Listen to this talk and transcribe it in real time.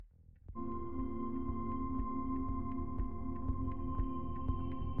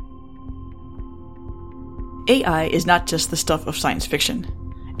AI is not just the stuff of science fiction.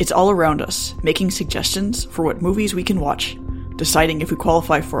 It's all around us, making suggestions for what movies we can watch, deciding if we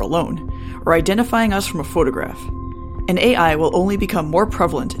qualify for a loan, or identifying us from a photograph. And AI will only become more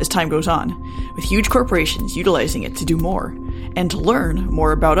prevalent as time goes on, with huge corporations utilizing it to do more, and to learn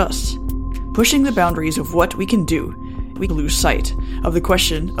more about us. Pushing the boundaries of what we can do, we lose sight of the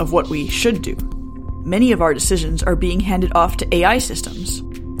question of what we should do. Many of our decisions are being handed off to AI systems.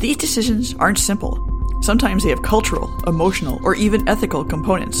 These decisions aren't simple. Sometimes they have cultural, emotional, or even ethical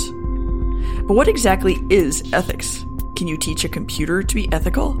components. But what exactly is ethics? Can you teach a computer to be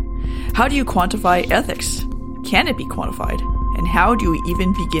ethical? How do you quantify ethics? Can it be quantified? And how do we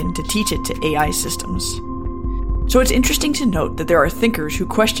even begin to teach it to AI systems? So it's interesting to note that there are thinkers who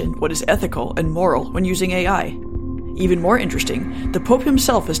question what is ethical and moral when using AI. Even more interesting, the Pope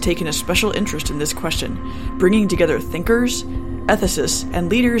himself has taken a special interest in this question, bringing together thinkers, ethicists, and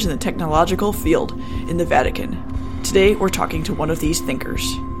leaders in the technological field in the Vatican. Today, we're talking to one of these thinkers.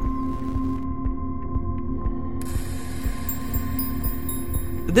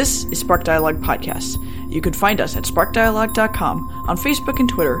 This is Spark Dialogue Podcast. You can find us at sparkdialogue.com, on Facebook and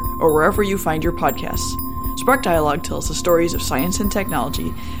Twitter, or wherever you find your podcasts. Spark Dialogue tells the stories of science and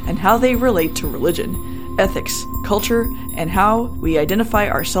technology and how they relate to religion, ethics, culture, and how we identify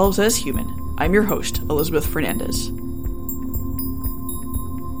ourselves as human. I'm your host, Elizabeth Fernandez.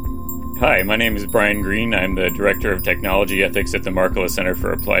 Hi, my name is Brian Green. I'm the Director of Technology Ethics at the Markkula Center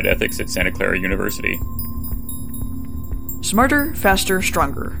for Applied Ethics at Santa Clara University. Smarter, faster,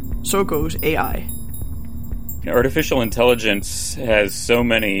 stronger. So goes AI. Artificial intelligence has so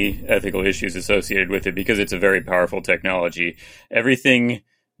many ethical issues associated with it because it's a very powerful technology. Everything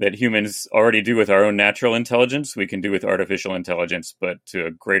that humans already do with our own natural intelligence, we can do with artificial intelligence, but to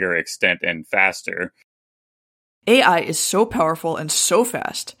a greater extent and faster. AI is so powerful and so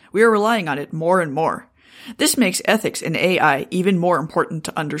fast, we are relying on it more and more. This makes ethics in AI even more important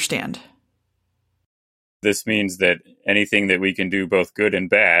to understand. This means that anything that we can do, both good and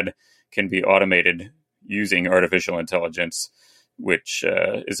bad, can be automated using artificial intelligence, which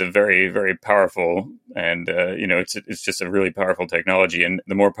is a very, very powerful and, it's just a really powerful technology. And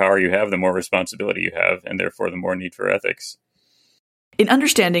the more power you have, the more responsibility you have, and therefore the more need for ethics. In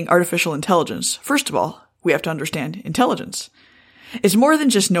understanding artificial intelligence, first of all, we have to understand intelligence. It's more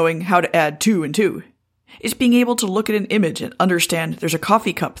than just knowing how to add 2 and 2. It's being able to look at an image and understand there's a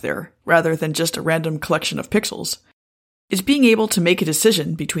coffee cup there, rather than just a random collection of pixels. It's being able to make a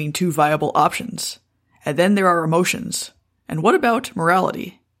decision between 2 viable options. And then there are emotions. And what about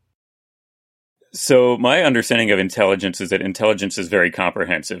morality? So my understanding of intelligence is that intelligence is very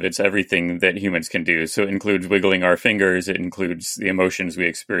comprehensive. It's everything that humans can do. So it includes wiggling our fingers. It includes the emotions we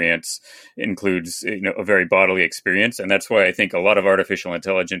experience. It includes, a very bodily experience. And that's why I think a lot of artificial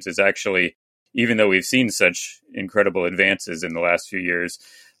intelligence is actually, even though we've seen such incredible advances in the last few years,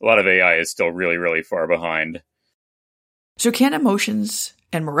 a lot of AI is still really, really far behind. So can emotions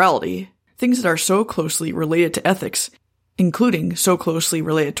and morality, things that are so closely related to ethics, including so closely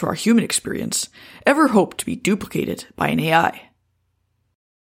related to our human experience, ever hope to be duplicated by an AI?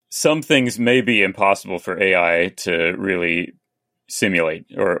 Some things may be impossible for AI to really simulate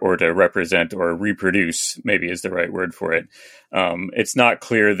or to represent or reproduce, maybe is the right word for it. It's not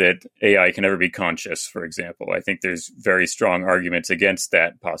clear that AI can ever be conscious, for example. I think there's very strong arguments against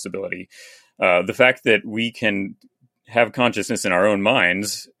that possibility. The fact that we can have consciousness in our own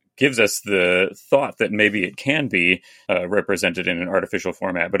minds gives us the thought that maybe it can be represented in an artificial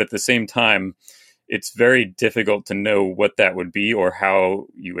format. But at the same time, it's very difficult to know what that would be or how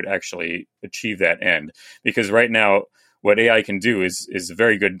you would actually achieve that end. Because right now, what AI can do is a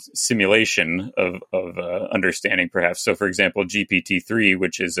very good simulation of understanding, perhaps. So, for example, GPT-3,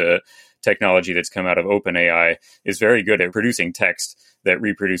 which is a technology that's come out of OpenAI, is very good at producing text that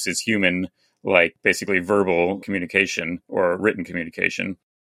reproduces human, like basically verbal communication or written communication.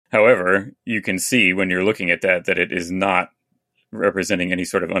 However, you can see when you're looking at that it is not representing any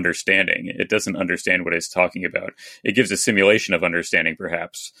sort of understanding. It doesn't understand what it's talking about. It gives a simulation of understanding,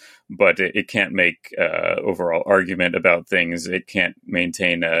 perhaps, but it can't make overall argument about things. It can't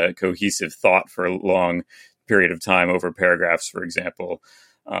maintain a cohesive thought for a long period of time over paragraphs, for example.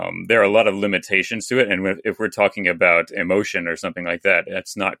 There are a lot of limitations to it. And if we're talking about emotion or something like that,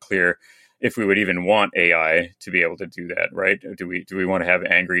 it's not clear if we would even want AI to be able to do that, right? Do we want to have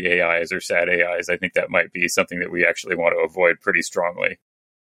angry AIs or sad AIs? I think that might be something that we actually want to avoid pretty strongly.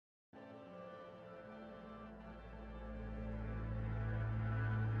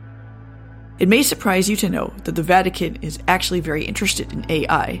 It may surprise you to know that the Vatican is actually very interested in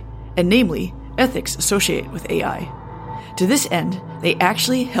AI, and namely, ethics associated with AI. To this end, they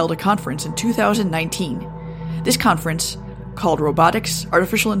actually held a conference in 2019, This conference, called Robotics,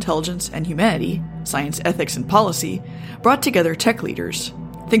 Artificial Intelligence, and Humanity, Science, Ethics, and Policy, brought together tech leaders,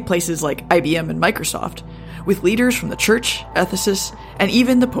 think places like IBM and Microsoft, with leaders from the church, ethicists, and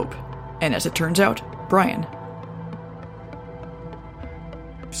even the Pope. And as it turns out, Brian.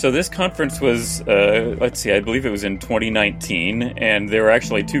 So this conference was, I believe it was in 2019, and there were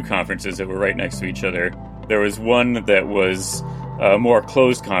actually two conferences that were right next to each other. There was one that was a more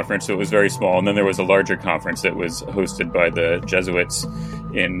closed conference, so it was very small, and then there was a larger conference that was hosted by the Jesuits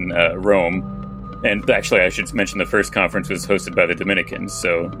in Rome. And actually, I should mention the first conference was hosted by the Dominicans.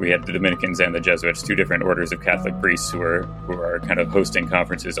 So we had the Dominicans and the Jesuits, two different orders of Catholic priests who are kind of hosting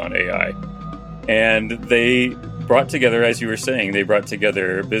conferences on AI. And they brought together, as you were saying, they brought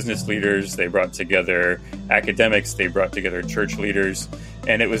together business leaders, they brought together academics, they brought together church leaders.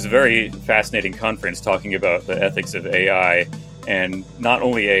 And it was a very fascinating conference talking about the ethics of AI, and not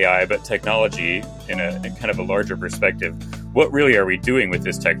only AI, but technology in kind of a larger perspective. What really are we doing with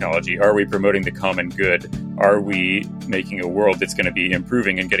this technology? Are we promoting the common good? Are we making a world that's going to be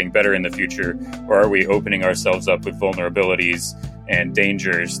improving and getting better in the future? Or are we opening ourselves up with vulnerabilities and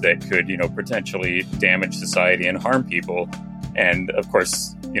dangers that could, potentially damage society and harm people? And of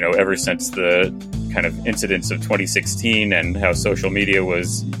course, ever since the kind of incidents of 2016 and how social media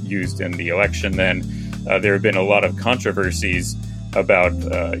was used in the election then, there have been a lot of controversies about,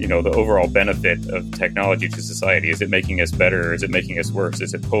 the overall benefit of technology to society. Is it making us better? Or is it making us worse?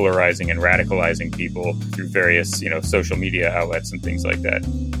 Is it polarizing and radicalizing people through various, social media outlets and things like that?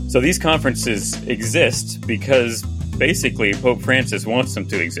 So these conferences exist because basically Pope Francis wants them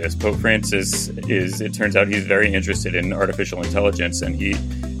to exist. Pope Francis it turns out he's very interested in artificial intelligence, and he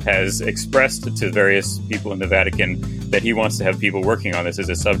has expressed to various people in the Vatican that he wants to have people working on this as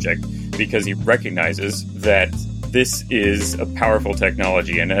a subject because he recognizes that this is a powerful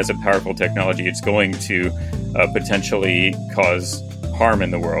technology, and as a powerful technology, it's going to potentially cause harm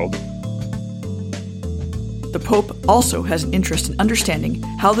in the world. The Pope also has an interest in understanding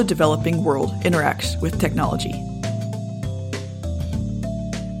how the developing world interacts with technology.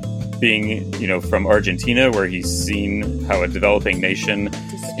 Being, from Argentina, where he's seen how a developing nation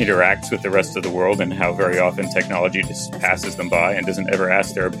interacts with the rest of the world and how very often technology just passes them by and doesn't ever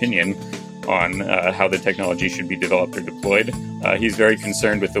ask their opinion on how the technology should be developed or deployed. He's very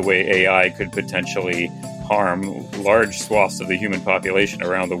concerned with the way AI could potentially harm large swaths of the human population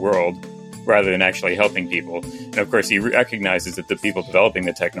around the world rather than actually helping people. And of course, he recognizes that the people developing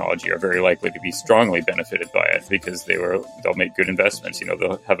the technology are very likely to be strongly benefited by it because they'll make good investments.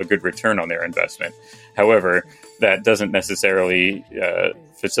 They'll have a good return on their investment. However, that doesn't necessarily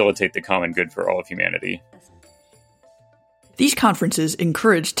facilitate the common good for all of humanity. These conferences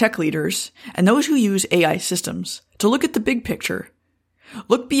encourage tech leaders and those who use AI systems to look at the big picture.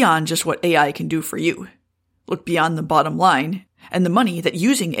 Look beyond just what AI can do for you. Look beyond the bottom line and the money that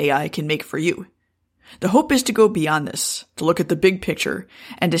using AI can make for you. The hope is to go beyond this, to look at the big picture,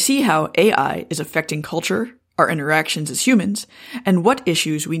 and to see how AI is affecting culture, our interactions as humans, and what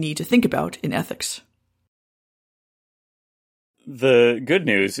issues we need to think about in ethics. The good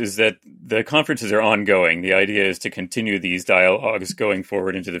news is that the conferences are ongoing. The idea is to continue these dialogues going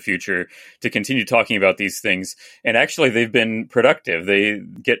forward into the future, to continue talking about these things. And actually, they've been productive. They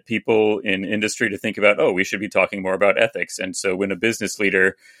get people in industry to think about, we should be talking more about ethics. And so when a business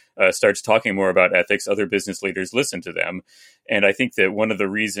leader starts talking more about ethics, other business leaders listen to them. And I think that one of the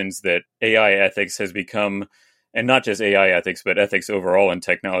reasons that AI ethics has become, and not just AI ethics, but ethics overall in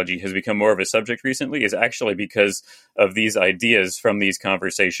technology, has become more of a subject recently is actually because of these ideas from these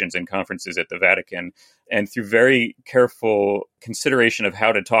conversations and conferences at the Vatican, and through very careful consideration of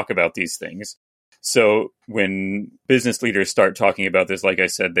how to talk about these things. So when business leaders start talking about this, like I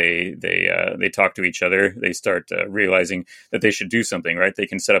said, they talk to each other. They start realizing that they should do something, right? They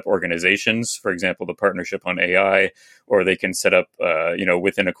can set up organizations, for example, the Partnership on AI, or they can set up,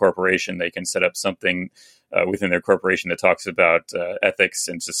 within a corporation, they can set up something within their corporation that talks about ethics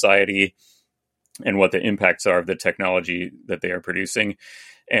and society and what the impacts are of the technology that they are producing.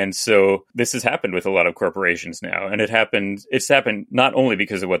 And so this has happened with a lot of corporations now. And it's happened not only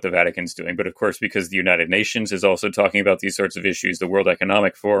because of what the Vatican's doing, but of course, because the United Nations is also talking about these sorts of issues. The World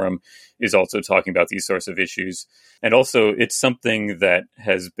Economic Forum is also talking about these sorts of issues. And also it's something that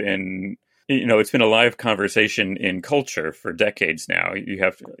has been, it's been a live conversation in culture for decades now.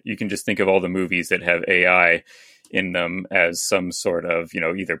 You can just think of all the movies that have AI in them as some sort of,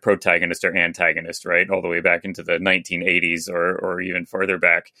 either protagonist or antagonist, right? All the way back into the 1980s or even further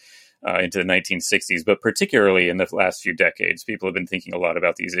back into the 1960s. But particularly in the last few decades, people have been thinking a lot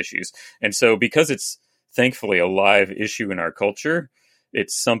about these issues. And so because it's thankfully a live issue in our culture,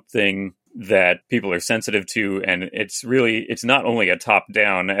 it's something that people are sensitive to. And it's not only a top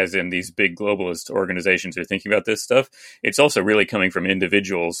down, as in these big globalist organizations are thinking about this stuff. It's also really coming from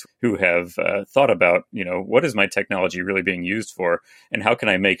individuals who have thought about, what is my technology really being used for? And how can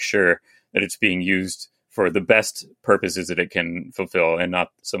I make sure that it's being used for the best purposes that it can fulfill and not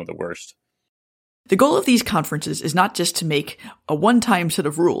some of the worst? The goal of these conferences is not just to make a one-time set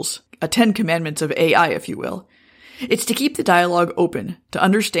of rules, a 10 commandments of AI, if you will. It's to keep the dialogue open, to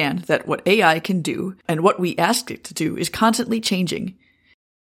understand that what AI can do and what we asked it to do is constantly changing.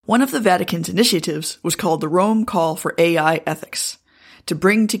 One of the Vatican's initiatives was called the Rome Call for AI Ethics, to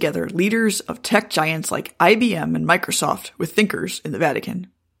bring together leaders of tech giants like IBM and Microsoft with thinkers in the Vatican.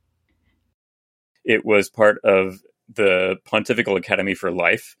 It was part of the Pontifical Academy for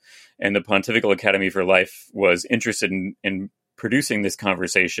Life, and the Pontifical Academy for Life was interested in producing this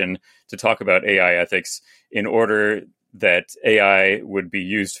conversation to talk about AI ethics in order that AI would be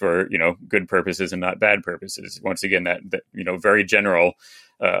used for, good purposes and not bad purposes. Once again, that very general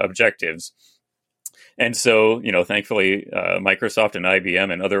objectives. And so, thankfully, Microsoft and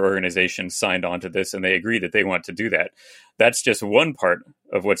IBM and other organizations signed on to this, and they agree that they want to do that. That's just one part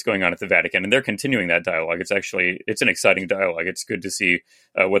of what's going on at the Vatican, and they're continuing that dialogue. It's an exciting dialogue. It's good to see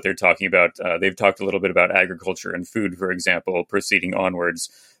what they're talking about. They've talked a little bit about agriculture and food, for example, proceeding onwards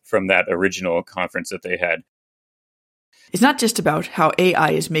from that original conference that they had. It's not just about how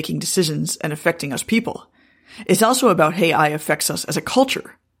AI is making decisions and affecting us people. It's also about how AI affects us as a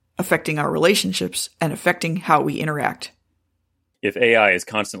culture, affecting our relationships and affecting how we interact. If AI is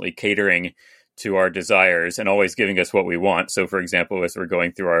constantly catering to our desires and always giving us what we want, so for example, as we're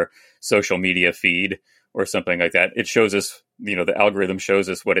going through our social media feed or something like that, it shows us, the algorithm shows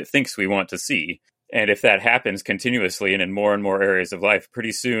us what it thinks we want to see. And if that happens continuously and in more areas of life,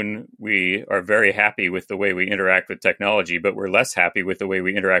 pretty soon we are very happy with the way we interact with technology, but we're less happy with the way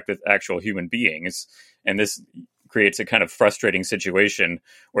we interact with actual human beings. And this creates a kind of frustrating situation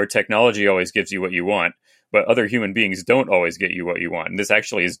where technology always gives you what you want, but other human beings don't always get you what you want. And this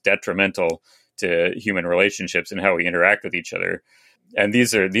actually is detrimental to human relationships and how we interact with each other. And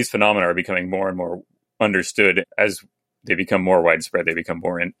these phenomena are becoming more and more understood. As they become more widespread, they become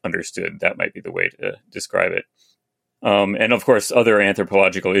more understood. That might be the way to describe it. And of course, other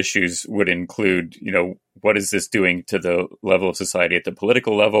anthropological issues would include, what is this doing to the level of society at the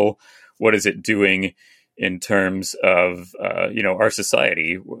political level? What is it doing in terms of, our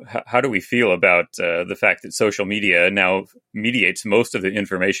society? How do we feel about the fact that social media now mediates most of the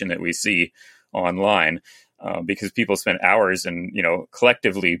information that we see online? Because people spend hours and,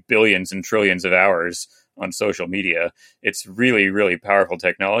 collectively billions and trillions of hours on social media. It's really, really powerful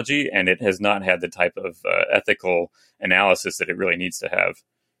technology, and it has not had the type of ethical analysis that it really needs to have.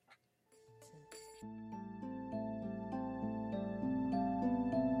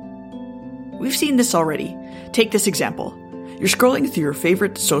 We've seen this already. Take this example. You're scrolling through your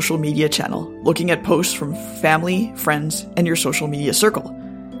favorite social media channel, looking at posts from family, friends, and your social media circle.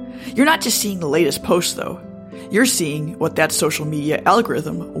 You're not just seeing the latest posts, though. You're seeing what that social media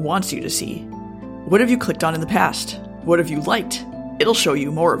algorithm wants you to see. What have you clicked on in the past? What have you liked? It'll show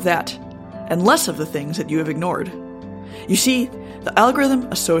you more of that, and less of the things that you have ignored. You see, the algorithm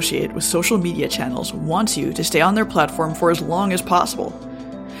associated with social media channels wants you to stay on their platform for as long as possible.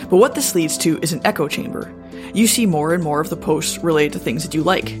 But what this leads to is an echo chamber. You see more and more of the posts related to things that you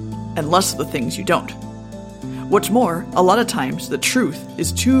like, and less of the things you don't. What's more, a lot of times the truth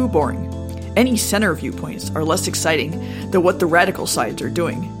is too boring. Any center viewpoints are less exciting than what the radical sides are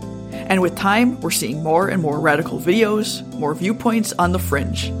doing. And with time, we're seeing more and more radical videos, more viewpoints on the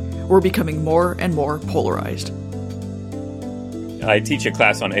fringe. We're becoming more and more polarized. I teach a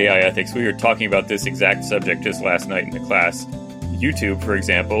class on AI ethics. We were talking about this exact subject just last night in the class. YouTube, for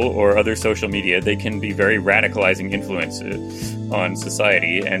example, or other social media, they can be very radicalizing influences on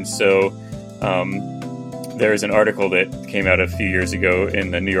society. And so there's an article that came out a few years ago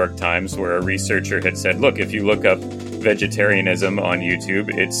in the New York Times where a researcher had said, look, if you look up vegetarianism on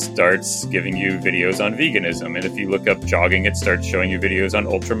YouTube, it starts giving you videos on veganism. And if you look up jogging, it starts showing you videos on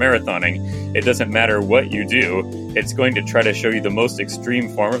ultramarathoning. It doesn't matter what you do, it's going to try to show you the most extreme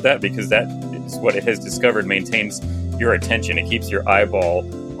form of that, because that is what it has discovered maintains your attention. It keeps your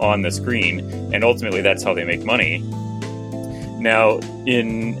eyeball on the screen, and ultimately that's how they make money. Now,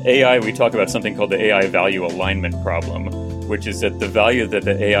 in AI, we talk about something called the AI value alignment problem, which is that the value that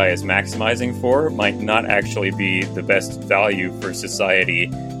the AI is maximizing for might not actually be the best value for society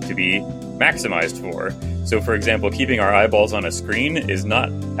to be maximized for. So, for example, keeping our eyeballs on a screen is not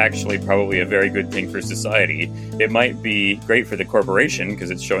actually probably a very good thing for society. It might be great for the corporation because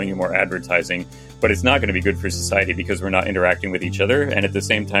it's showing you more advertising, but it's not going to be good for society because we're not interacting with each other, and at the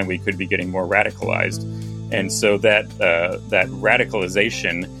same time we could be getting more radicalized. And so that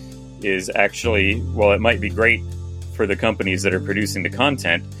radicalization is actually, while it might be great for the companies that are producing the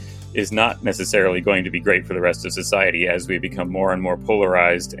content, is not necessarily going to be great for the rest of society as we become more and more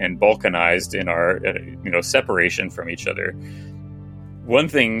polarized and balkanized in our separation from each other. One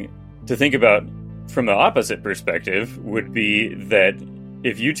thing to think about from the opposite perspective would be that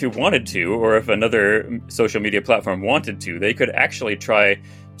if YouTube wanted to, or if another social media platform wanted to, they could actually try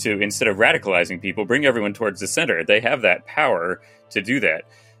to, instead of radicalizing people, bring everyone towards the center. They have that power to do that.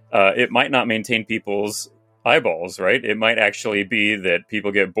 It might not maintain people's eyeballs, right? It might actually be that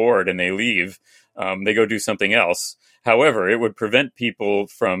people get bored and they leave. They go do something else. However, it would prevent people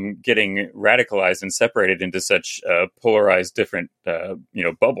from getting radicalized and separated into such polarized different,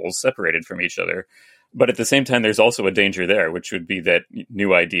 bubbles separated from each other. But at the same time, there's also a danger there, which would be that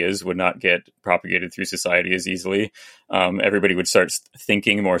new ideas would not get propagated through society as easily. Everybody would start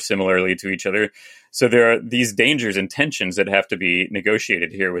thinking more similarly to each other. So there are these dangers and tensions that have to be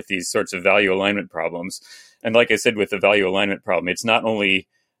negotiated here with these sorts of value alignment problems. And like I said, with the value alignment problem, it's not only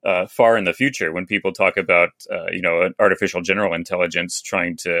far in the future when people talk about, artificial general intelligence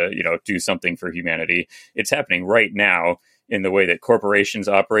trying to, do something for humanity. It's happening right now in the way that corporations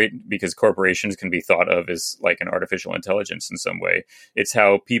operate, because corporations can be thought of as like an artificial intelligence in some way. It's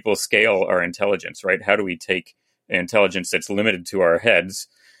how people scale our intelligence, right? How do we take intelligence that's limited to our heads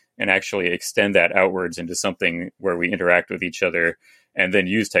and actually extend that outwards into something where we interact with each other, and then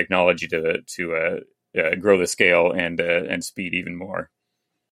use technology to grow the scale and speed even more.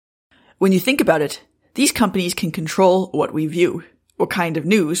 When you think about it, these companies can control what we view, what kind of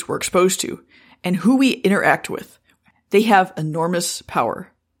news we're exposed to, and who we interact with. They have enormous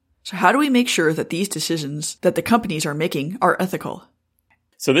power. So how do we make sure that these decisions that the companies are making are ethical?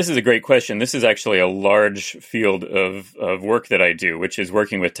 So this is a great question. This is actually a large field of work that I do, which is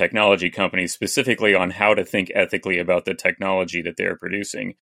working with technology companies specifically on how to think ethically about the technology that they're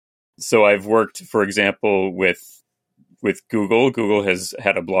producing. So I've worked, for example, with Google. Google has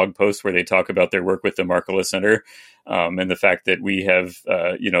had a blog post where they talk about their work with the Markkula Center, and the fact that we have,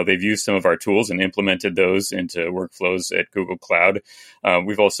 they've used some of our tools and implemented those into workflows at Google Cloud.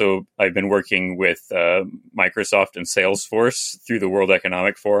 I've been working with Microsoft and Salesforce through the World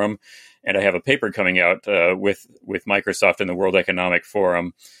Economic Forum, and I have a paper coming out with Microsoft and the World Economic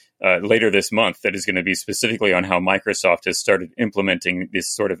Forum later this month that is going to be specifically on how Microsoft has started implementing this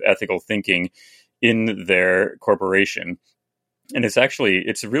sort of ethical thinking in their corporation. And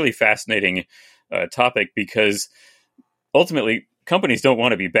it's a really fascinating topic, because ultimately companies don't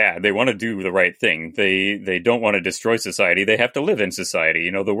want to be bad. They want to do the right thing. They don't want to destroy society. They have to live in society.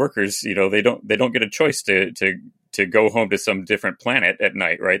 The workers, they don't get a choice to go home to some different planet at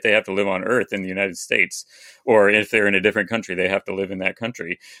night, right? They have to live on Earth in the United States, or if they're in a different country, they have to live in that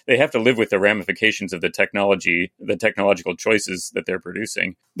country. They have to live with the ramifications of the technological choices that they're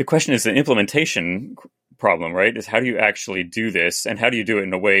producing. The question is the implementation problem, right? Is how do you actually do this, and how do you do it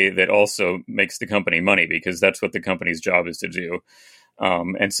in a way that also makes the company money, because that's what the company's job is to do.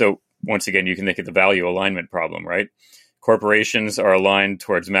 And so once again, you can think of the value alignment problem, right? Corporations are aligned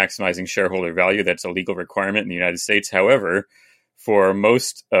towards maximizing shareholder value. That's a legal requirement in the United States. However, for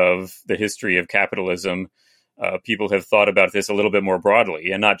most of the history of capitalism, people have thought about this a little bit more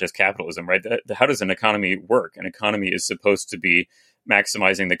broadly, and not just capitalism, right? How does an economy work? An economy is supposed to be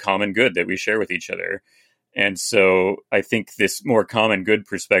maximizing the common good that we share with each other. And so I think this more common good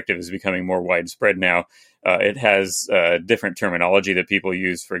perspective is becoming more widespread now. It has different terminology that people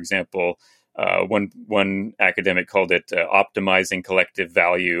use. For example, one academic called it optimizing collective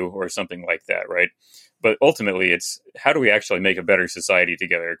value or something like that, right? But ultimately, it's how do we actually make a better society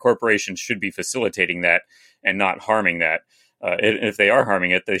together? Corporations should be facilitating that and not harming that. If they are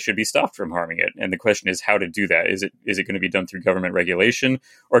harming it, they should be stopped from harming it. And the question is how to do that. Is it going to be done through government regulation,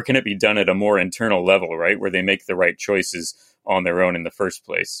 or can it be done at a more internal level, right, where they make the right choices on their own in the first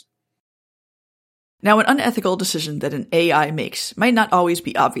place? Now, an unethical decision that an AI makes might not always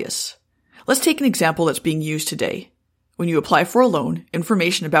be obvious. Let's take an example that's being used today. When you apply for a loan,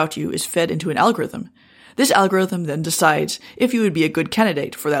 information about you is fed into an algorithm. This algorithm then decides if you would be a good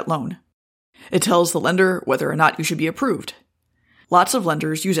candidate for that loan. It tells the lender whether or not you should be approved. Lots of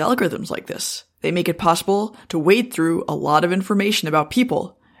lenders use algorithms like this. They make it possible to wade through a lot of information about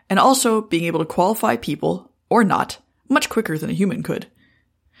people, and also being able to qualify people, or not, much quicker than a human could.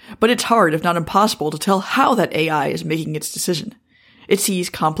 But it's hard, if not impossible, to tell how that AI is making its decision. It sees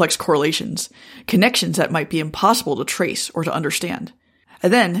complex correlations, connections that might be impossible to trace or to understand.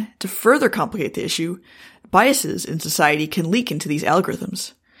 And then, to further complicate the issue, biases in society can leak into these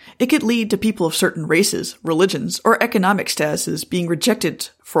algorithms. It could lead to people of certain races, religions, or economic statuses being rejected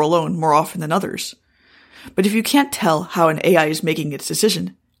for a loan more often than others. But if you can't tell how an AI is making its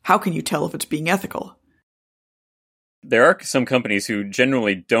decision, how can you tell if it's being ethical? There are some companies who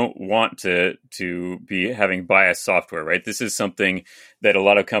generally don't want to be having biased software, right? This is something that a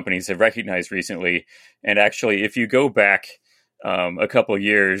lot of companies have recognized recently. And actually, if you go back a couple of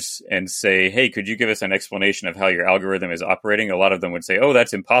years and say, hey, could you give us an explanation of how your algorithm is operating? A lot of them would say, oh,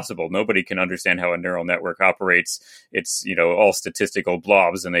 that's impossible. Nobody can understand how a neural network operates. It's, all statistical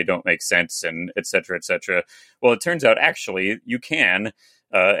blobs and they don't make sense, and et cetera, et cetera. Well, it turns out actually you can.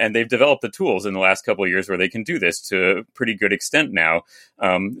 And they've developed the tools in the last couple of years where they can do this to a pretty good extent now.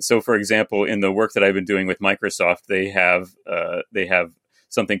 So, for example, in the work that I've been doing with Microsoft, they have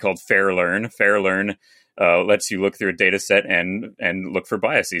something called FairLearn. FairLearn lets you look through a data set and look for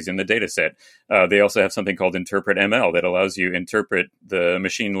biases in the data set. They also have something called Interpret ML that allows you to interpret the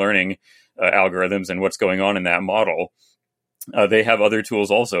machine learning algorithms and what's going on in that model. They have other tools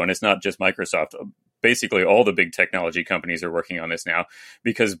also, and it's not just Microsoft. Basically, all the big technology companies are working on this now,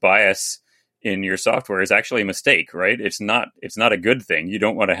 because bias in your software is actually a mistake, right? It's not a good thing. You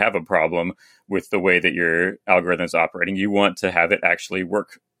don't want to have a problem with the way that your algorithm is operating. You want to have it actually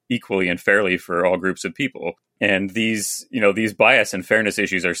work equally and fairly for all groups of people. And these bias and fairness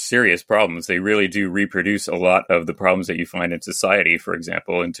issues are serious problems. They really do reproduce a lot of the problems that you find in society, for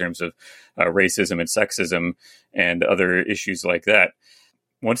example, in terms of racism and sexism and other issues like that.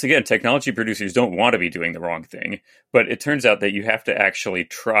 Once again, technology producers don't want to be doing the wrong thing, but it turns out that you have to actually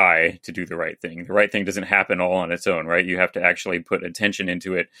try to do the right thing. The right thing doesn't happen all on its own, right? You have to actually put attention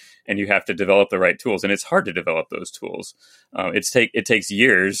into it, and you have to develop the right tools. And it's hard to develop those tools. It takes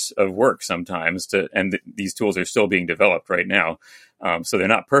years of work sometimes these tools are still being developed right now. So they're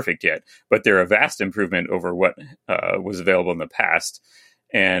not perfect yet, but they're a vast improvement over what was available in the past.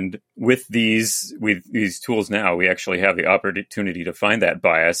 And with these tools now, we actually have the opportunity to find that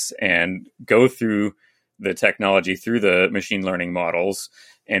bias and go through the technology, through the machine learning models,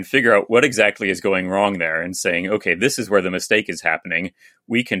 and figure out what exactly is going wrong there and saying, okay, this is where the mistake is happening.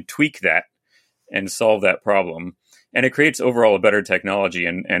 We can tweak that and solve that problem. And it creates overall a better technology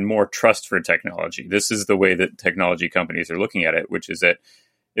and more trust for technology. This is the way that technology companies are looking at it, which is that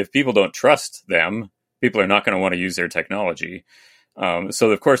if people don't trust them, people are not going to want to use their technology.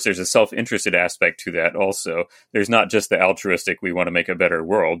 So, of course, there's a self-interested aspect to that also. There's not just the altruistic, we want to make a better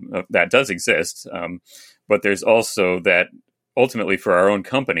world. That does exist. But there's also that ultimately for our own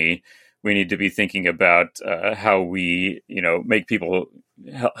company, we need to be thinking about how we,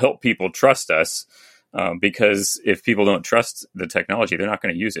 help people trust us. Because if people don't trust the technology, they're not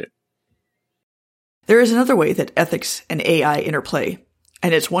going to use it. There is another way that ethics and AI interplay,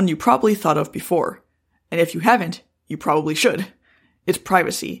 and it's one you probably thought of before. And if you haven't, you probably should. It's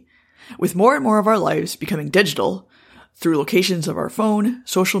privacy. With more and more of our lives becoming digital, through locations of our phone,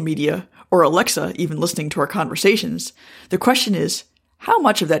 social media, or Alexa even listening to our conversations, the question is, how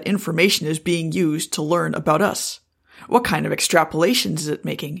much of that information is being used to learn about us? What kind of extrapolations is it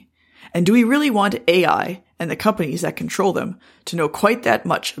making? And do we really want AI and the companies that control them to know quite that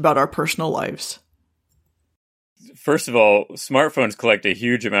much about our personal lives? First of all, smartphones collect a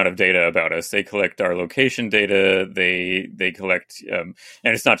huge amount of data about us. They collect our location data. They collect, and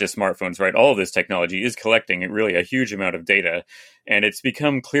it's not just smartphones, right? All of this technology is collecting really a huge amount of data. And it's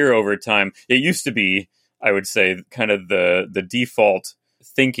become clear over time. It used to be, I would say, kind of the default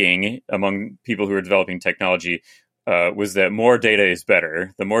thinking among people who are developing technology was that more data is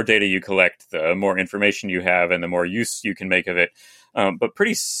better. The more data you collect, the more information you have, and the more use you can make of it. But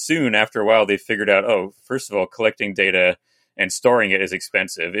pretty soon, after a while, they figured out, first of all, collecting data and storing it is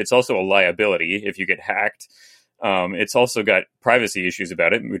expensive. It's also a liability if you get hacked. It's also got privacy issues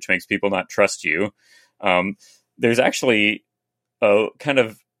about it, which makes people not trust you. There's actually a kind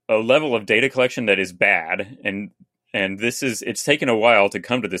of a level of data collection that is bad, and it's taken a while to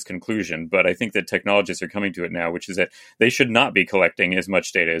come to this conclusion, but I think that technologists are coming to it now, which is that they should not be collecting as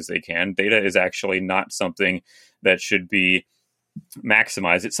much data as they can. Data is actually not something that should be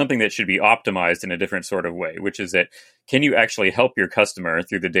maximized. It's something that should be optimized in a different sort of way, which is that can you actually help your customer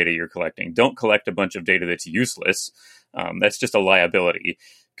through the data you're collecting? Don't collect a bunch of data that's useless. That's just a liability.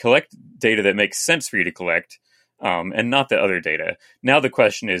 Collect data that makes sense for you to collect, and not the other data. Now the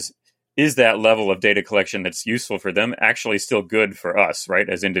question is is that level of data collection that's useful for them actually still good for us, right,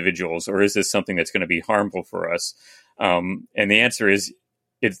 as individuals? Or is this something that's going to be harmful for us? And the answer is,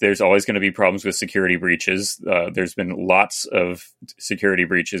 there's always going to be problems with security breaches. There's been lots of security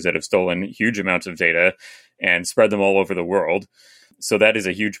breaches that have stolen huge amounts of data and spread them all over the world. So that is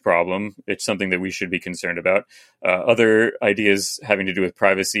a huge problem. It's something that we should be concerned about. Other ideas having to do with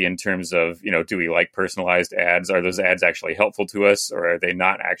privacy in terms of, do we like personalized ads? Are those ads actually helpful to us, or are they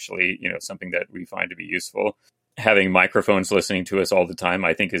not actually, something that we find to be useful? Having microphones listening to us all the time,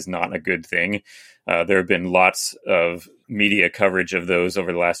 I think, is not a good thing. There have been lots of media coverage of those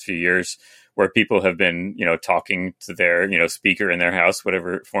over the last few years where people have been, talking to their, speaker in their house,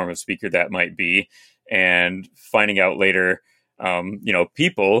 whatever form of speaker that might be, and finding out later,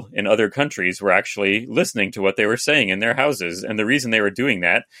 people in other countries were actually listening to what they were saying in their houses. And the reason they were doing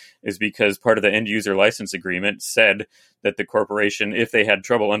that is because part of the end user license agreement said that the corporation, if they had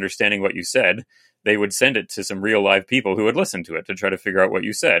trouble understanding what you said, they would send it to some real live people who would listen to it to try to figure out what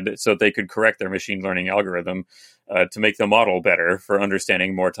you said so they could correct their machine learning algorithm to make the model better for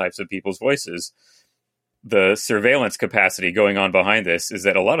understanding more types of people's voices. The surveillance capacity going on behind this is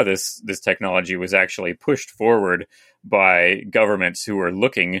that a lot of this technology was actually pushed forward by governments who were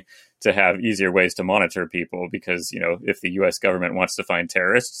looking to have easier ways to monitor people because, if the US government wants to find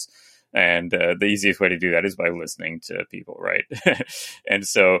terrorists, and the easiest way to do that is by listening to people, right? And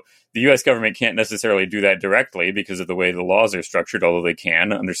so the US government can't necessarily do that directly because of the way the laws are structured, although they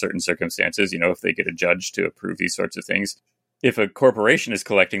can under certain circumstances, if they get a judge to approve these sorts of things. If a corporation is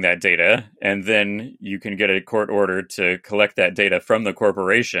collecting that data, and then you can get a court order to collect that data from the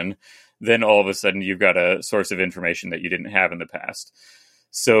corporation, then all of a sudden you've got a source of information that you didn't have in the past.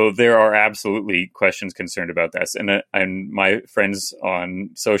 So there are absolutely questions concerned about this. And my friends on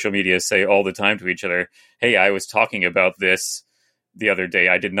social media say all the time to each other, hey, I was talking about this the other day.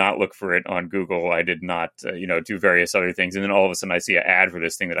 I did not look for it on Google. I did not, do various other things. And then all of a sudden I see an ad for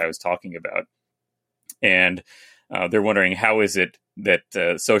this thing that I was talking about. And they're wondering, how is it that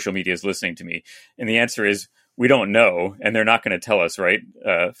social media is listening to me? And the answer is, we don't know, and they're not going to tell us, right?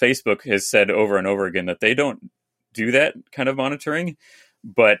 Facebook has said over and over again that they don't do that kind of monitoring.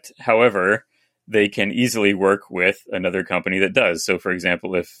 But however, they can easily work with another company that does. So, for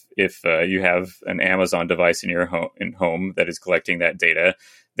example, if you have an Amazon device in your home that is collecting that data,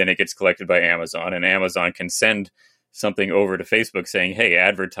 then it gets collected by Amazon, and Amazon can send something over to Facebook saying, hey,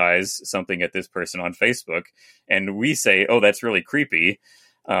 advertise something at this person on Facebook. And we say, oh, that's really creepy.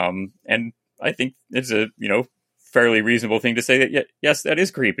 And I think it's a, fairly reasonable thing to say that, yes, that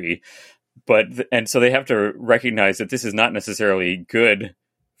is creepy. And so they have to recognize that this is not necessarily good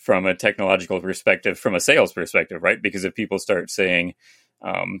from a technological perspective, from a sales perspective, right? Because if people start saying,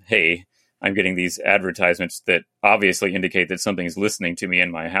 hey, I'm getting these advertisements that obviously indicate that something's listening to me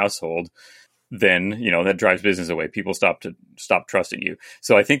in my household, then, that drives business away. People stop trusting you.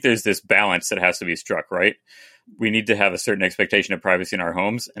 So I think there's this balance that has to be struck, right? We need to have a certain expectation of privacy in our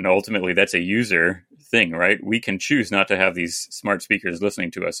homes. And ultimately that's a user thing, right? We can choose not to have these smart speakers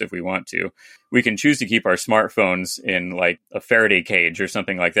listening to us if we want to. We can choose to keep our smartphones in like a Faraday cage or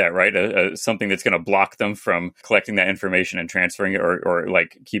something like that, right? Something that's going to block them from collecting that information and transferring it, or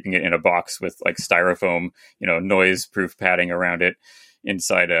like keeping it in a box with like styrofoam, noise proof padding around it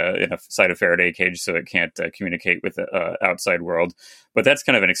inside a Faraday cage so it can't communicate with the outside world. But that's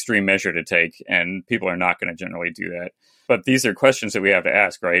kind of an extreme measure to take, and people are not going to generally do that. But these are questions that we have to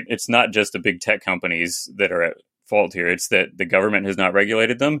ask, right? It's not just the big tech companies that are at fault here. It's that the government has not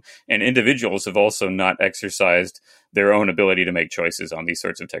regulated them, and individuals have also not exercised their own ability to make choices on these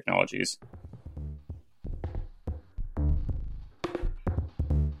sorts of technologies.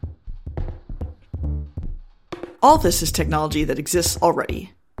 All this is technology that exists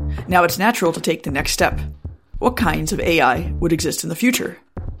already. Now it's natural to take the next step. What kinds of AI would exist in the future?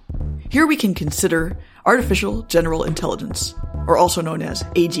 Here we can consider artificial general intelligence, or also known as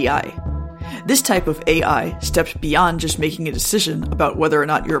AGI. This type of AI steps beyond just making a decision about whether or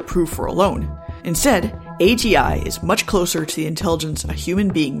not you're approved for a loan. Instead, AGI is much closer to the intelligence a human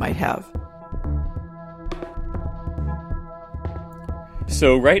being might have.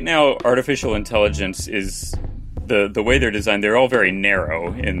 So right now, artificial intelligence is the way they're designed, they're all very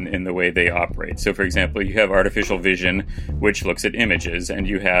narrow in the way they operate. So, for example, you have artificial vision, which looks at images, and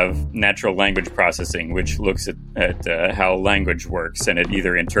you have natural language processing, which looks at how language works, and it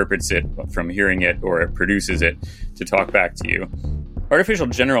either interprets it from hearing it or it produces it to talk back to you. Artificial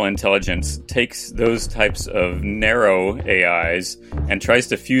general intelligence takes those types of narrow AIs and tries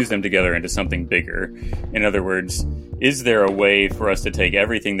to fuse them together into something bigger. In other words, is there a way for us to take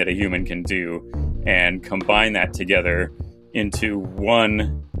everything that a human can do and combine that together into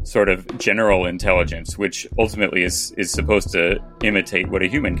one sort of general intelligence, which ultimately is supposed to imitate what a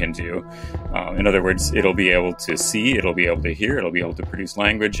human can do. In other words, it'll be able to see, it'll be able to hear, it'll be able to produce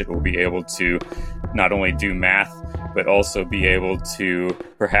language, it will be able to not only do math, but also be able to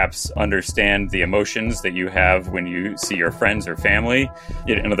perhaps understand the emotions that you have when you see your friends or family.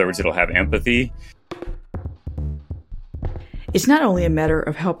 In other words, it'll have empathy. It's not only a matter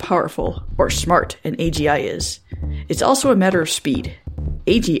of how powerful or smart an AGI is, it's also a matter of speed.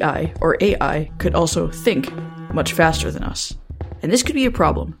 AGI, or AI, could also think much faster than us, and this could be a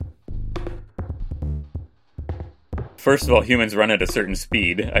problem. First of all, humans run at a certain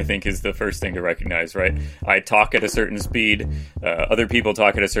speed, I think, is the first thing to recognize, right? I talk at a certain speed, other people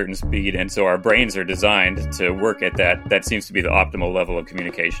talk at a certain speed, and so our brains are designed to work at that. That seems to be the optimal level of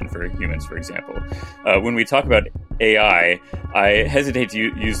communication for humans, for example. When we talk about AI, I hesitate to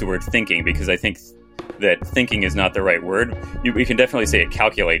use the word thinking because I think that thinking is not the right word. We can definitely say it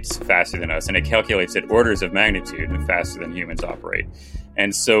calculates faster than us, and it calculates at orders of magnitude faster than humans operate.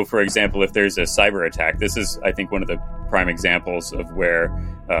 And so, for example, if there's a cyber attack, this is, I think, one of the prime examples of where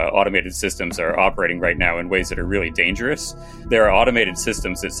automated systems are operating right now in ways that are really dangerous. There are automated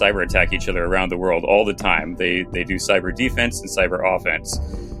systems that cyber attack each other around the world all the time. They do cyber defense and cyber offense.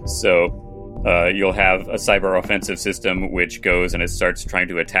 So you'll have a cyber offensive system which goes and it starts trying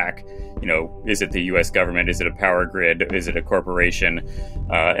to attack, is it the U.S. government? Is it a power grid? Is it a corporation?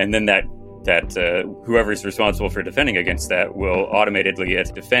 And then that whoever's responsible for defending against that will automatically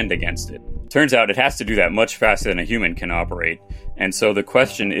defend against it. Turns out it has to do that much faster than a human can operate. And so the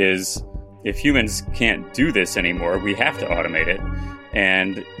question is, if humans can't do this anymore, we have to automate it.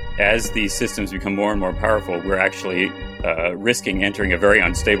 And as these systems become more and more powerful, we're actually risking entering a very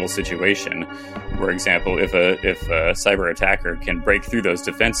unstable situation. For example, if a cyber attacker can break through those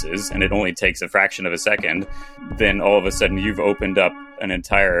defenses, and it only takes a fraction of a second, then all of a sudden you've opened up an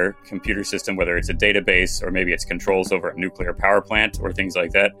entire computer system, whether it's a database or maybe it's controls over a nuclear power plant or things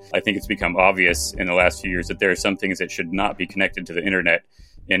like that. I think it's become obvious in the last few years that there are some things that should not be connected to the internet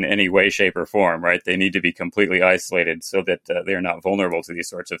in any way, shape, or form, right? They need to be completely isolated so that they're not vulnerable to these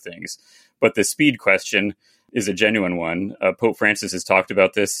sorts of things. But the speed question is a genuine one. Pope Francis has talked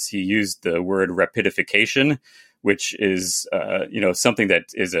about this. He used the word rapidification, which is, something that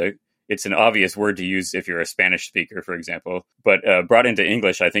is it's an obvious word to use if you're a Spanish speaker, for example. But brought into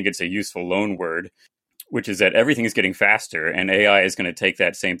English, I think it's a useful loan word, which is that everything is getting faster, and AI is going to take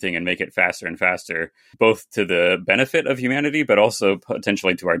that same thing and make it faster and faster, both to the benefit of humanity, but also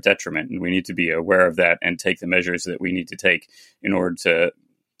potentially to our detriment. And we need to be aware of that and take the measures that we need to take in order to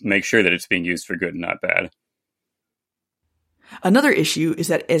make sure that it's being used for good and not bad. Another issue is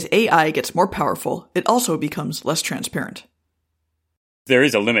that as AI gets more powerful, it also becomes less transparent. There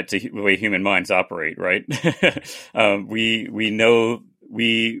is a limit to the way human minds operate, right? We know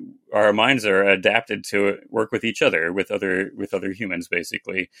our minds are adapted to work with each other, with other humans,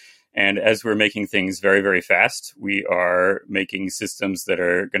 basically. And as we're making things very, very fast, we are making systems that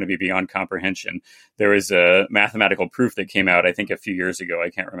are going to be beyond comprehension. There was a mathematical proof that came out, I think, a few years ago. I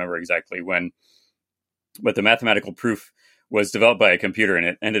can't remember exactly when, but the mathematical proof was developed by a computer, and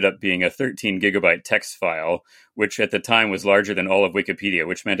it ended up being a 13 gigabyte text file, which at the time was larger than all of Wikipedia,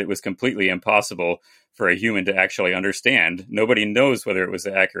 which meant it was completely impossible for a human to actually understand. Nobody knows whether it was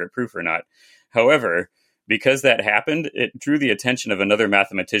an accurate proof or not. However, because that happened, it drew the attention of another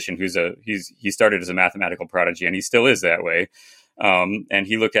mathematician he started as a mathematical prodigy, and he still is that way. And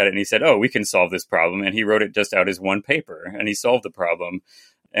he looked at it and he said, we can solve this problem. And he wrote it just out as one paper, and he solved the problem.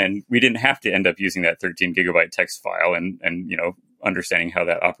 And we didn't have to end up using that 13 gigabyte text file and understanding how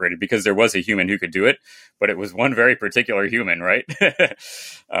that operated, because there was a human who could do it, but it was one very particular human, right?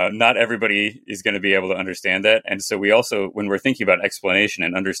 Not everybody is going to be able to understand that. And so we also, when we're thinking about explanation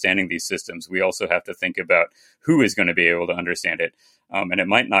and understanding these systems, we also have to think about who is going to be able to understand it. And it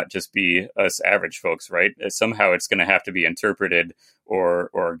might not just be us average folks, right? Somehow it's going to have to be interpreted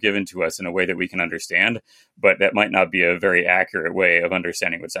or given to us in a way that we can understand, but that might not be a very accurate way of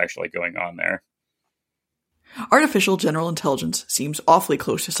understanding what's actually going on there. Artificial general intelligence seems awfully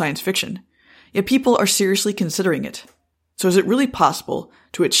close to science fiction, yet people are seriously considering it. So is it really possible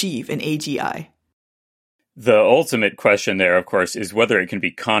to achieve an AGI? The ultimate question there, of course, is whether it can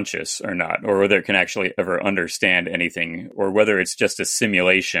be conscious or not, or whether it can actually ever understand anything, or whether it's just a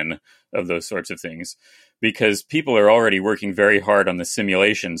simulation of those sorts of things. Because people are already working very hard on the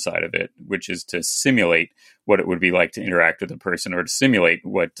simulation side of it, which is to simulate what it would be like to interact with a person, or to simulate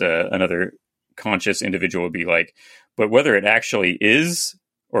what another conscious individual would be like. But whether it actually is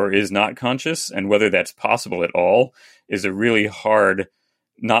or is not conscious, and whether that's possible at all, is a really hard,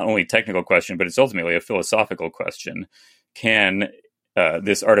 not only technical question, but it's ultimately a philosophical question. Can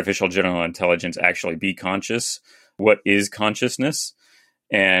this artificial general intelligence actually be conscious? What is consciousness?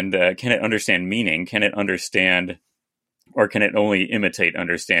 And can it understand meaning? Can it understand, or can it only imitate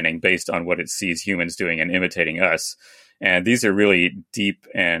understanding based on what it sees humans doing and imitating us? And these are really deep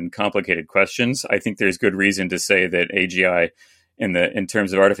and complicated questions. I think there's good reason to say that AGI in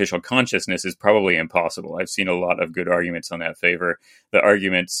terms of artificial consciousness is probably impossible. I've seen a lot of good arguments on that favor. The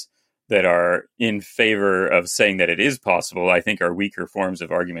arguments that are in favor of saying that it is possible, I think, are weaker forms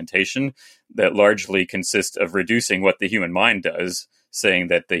of argumentation that largely consist of reducing what the human mind does, saying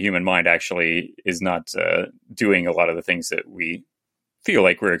that the human mind actually is not doing a lot of the things that we feel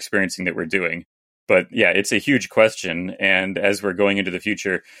like we're experiencing that we're doing. But yeah, it's a huge question. And as we're going into the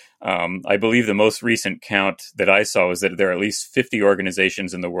future, I believe the most recent count that I saw was that there are at least 50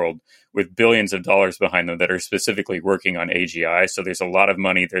 organizations in the world with billions of dollars behind them that are specifically working on AGI. So there's a lot of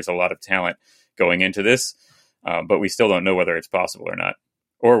money, there's a lot of talent going into this, but we still don't know whether it's possible or not,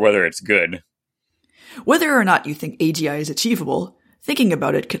 or whether it's good. Whether or not you think AGI is achievable, thinking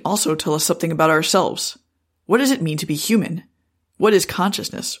about it can also tell us something about ourselves. What does it mean to be human? What is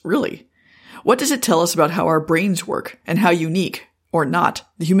consciousness, really? What does it tell us about how our brains work and how unique, or not,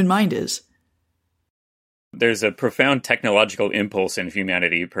 the human mind is? There's a profound technological impulse in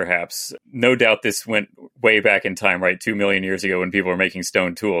humanity, perhaps. No doubt this went way back in time, right? 2 million years ago when people were making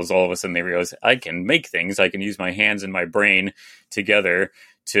stone tools. All of a sudden they realized, I can make things. I can use my hands and my brain together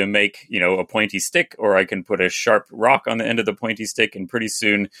to make, a pointy stick, or I can put a sharp rock on the end of the pointy stick. And pretty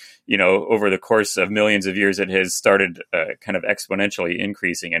soon, over the course of millions of years, it has started kind of exponentially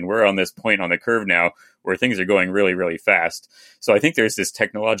increasing. And we're on this point on the curve now where things are going really, really fast. So I think there's this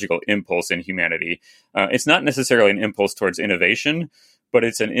technological impulse in humanity. It's not necessarily an impulse towards innovation, but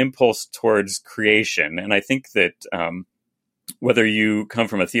it's an impulse towards creation. And I think that whether you come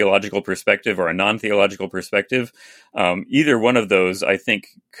from a theological perspective or a non-theological perspective, either one of those, I think,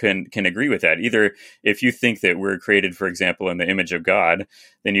 can agree with that. Either if you think that we're created, for example, in the image of God,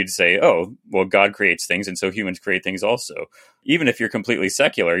 then you'd say, oh, well, God creates things, and so humans create things also. Even if you're completely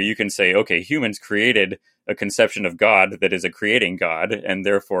secular, you can say, okay, humans created a conception of God that is a creating God, and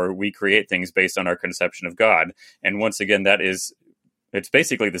therefore we create things based on our conception of God. And once again, it's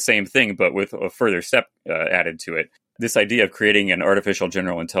basically the same thing, but with a further step added to it. This idea of creating an artificial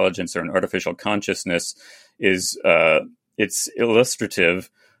general intelligence or an artificial consciousness is it's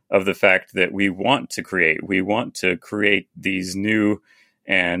illustrative of the fact that we want to create. We want to create these new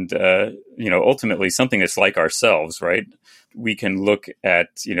and ultimately something that's like ourselves, right? We can look at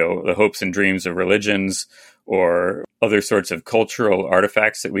the hopes and dreams of religions or other sorts of cultural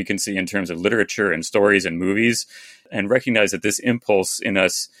artifacts that we can see in terms of literature and stories and movies, and recognize that this impulse in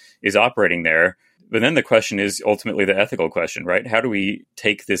us is operating there. But then the question is ultimately the ethical question, right? How do we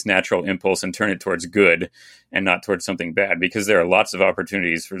take this natural impulse and turn it towards good and not towards something bad? Because there are lots of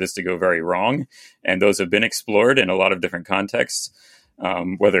opportunities for this to go very wrong. And those have been explored in a lot of different contexts,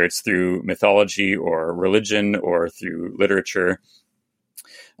 whether it's through mythology or religion or through literature.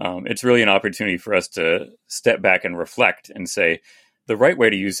 It's really an opportunity for us to step back and reflect and say, the right way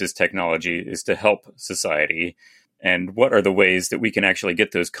to use this technology is to help society. And what are the ways that we can actually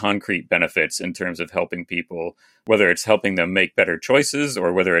get those concrete benefits in terms of helping people, whether it's helping them make better choices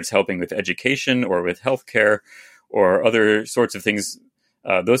or whether it's helping with education or with healthcare or other sorts of things.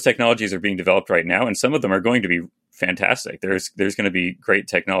 Those technologies are being developed right now, and some of them are going to be fantastic. There's going to be great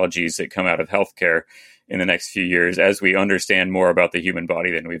technologies that come out of healthcare in the next few years as we understand more about the human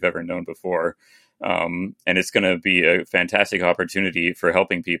body than we've ever known before. And it's going to be a fantastic opportunity for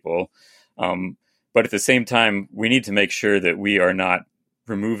helping people. But at the same time, we need to make sure that we are not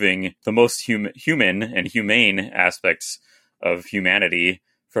removing the most human and humane aspects of humanity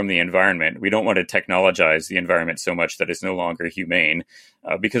from the environment. We don't want to technologize the environment so much that it's no longer humane,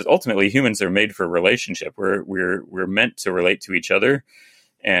 because ultimately humans are made for relationship. We're meant to relate to each other,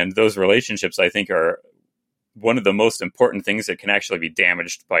 and those relationships, I think, are one of the most important things that can actually be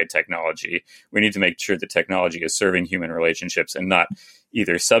damaged by technology. We need to make sure that technology is serving human relationships and not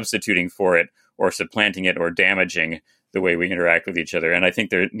either substituting for it or supplanting it or damaging the way we interact with each other. And I think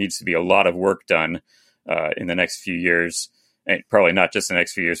there needs to be a lot of work done in the next few years, and probably not just the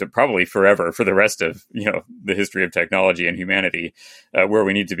next few years, but probably forever for the rest of the history of technology and humanity, where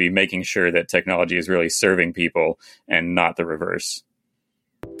we need to be making sure that technology is really serving people and not the reverse.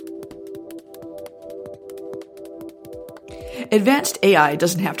 Advanced AI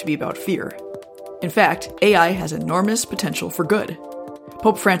doesn't have to be about fear. In fact, AI has enormous potential for good.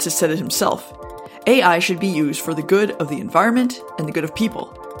 Pope Francis said it himself. AI should be used for the good of the environment and the good of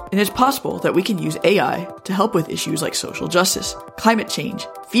people. And it's possible that we can use AI to help with issues like social justice, climate change,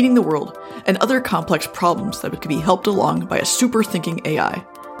 feeding the world, and other complex problems that could be helped along by a super thinking AI.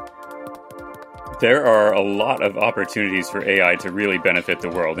 There are a lot of opportunities for AI to really benefit the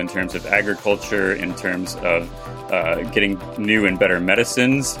world in terms of agriculture, in terms of getting new and better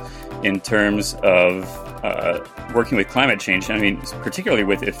medicines, in terms of working with climate change. I mean, particularly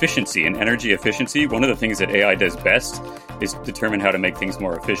with efficiency and energy efficiency, one of the things that AI does best is determine how to make things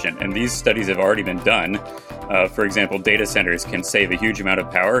more efficient. And these studies have already been done. For example, data centers can save a huge amount of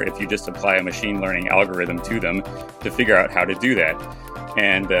power if you just apply a machine learning algorithm to them to figure out how to do that.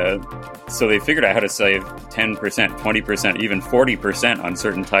 And so they figured out how to save 10%, 20%, even 40% on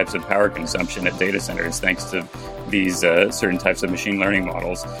certain types of power consumption at data centers, thanks to these certain types of machine learning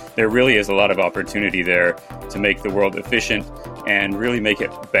models. There really is a lot of opportunity there to make the world efficient and really make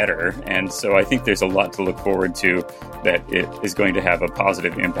it better. And so I think there's a lot to look forward to that it is going to have a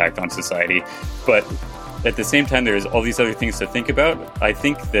positive impact on society. But at the same time, there's all these other things to think about. I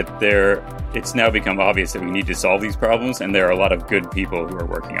think that it's now become obvious that we need to solve these problems, and there are a lot of good people who are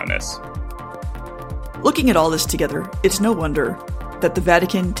working on this. Looking at all this together, it's no wonder that the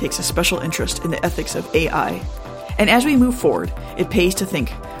Vatican takes a special interest in the ethics of AI. And as we move forward, it pays to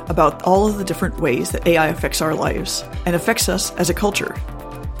think about all of the different ways that AI affects our lives and affects us as a culture.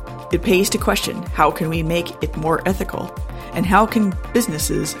 It pays to question how can we make it more ethical, and how can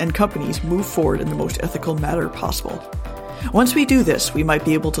businesses and companies move forward in the most ethical manner possible. Once we do this, we might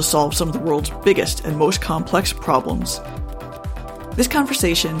be able to solve some of the world's biggest and most complex problems. This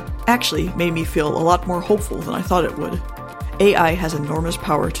conversation actually made me feel a lot more hopeful than I thought it would. AI has enormous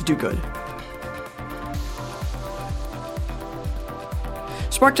power to do good.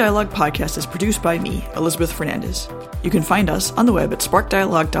 Spark Dialogue Podcast is produced by me, Elizabeth Fernandez. You can find us on the web at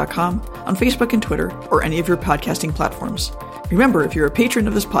sparkdialogue.com, on Facebook and Twitter, or any of your podcasting platforms. Remember, if you're a patron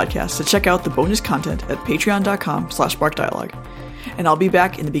of this podcast, to check out the bonus content at patreon.com/sparkdialogue. And I'll be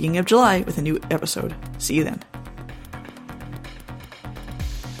back in the beginning of July with a new episode. See you then.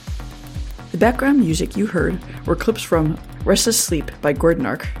 The background music you heard were clips from Restless Sleep by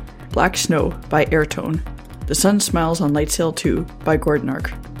Gordonark, Black Snow by Airtone, The Sun Smiles on Lightsail 2 by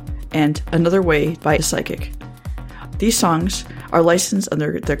Gordonark, and Another Way by Psychic. These songs are licensed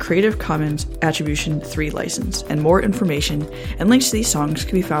under the Creative Commons Attribution 3 license, and more information and links to these songs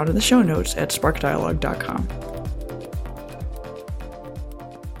can be found in the show notes at sparkdialogue.com.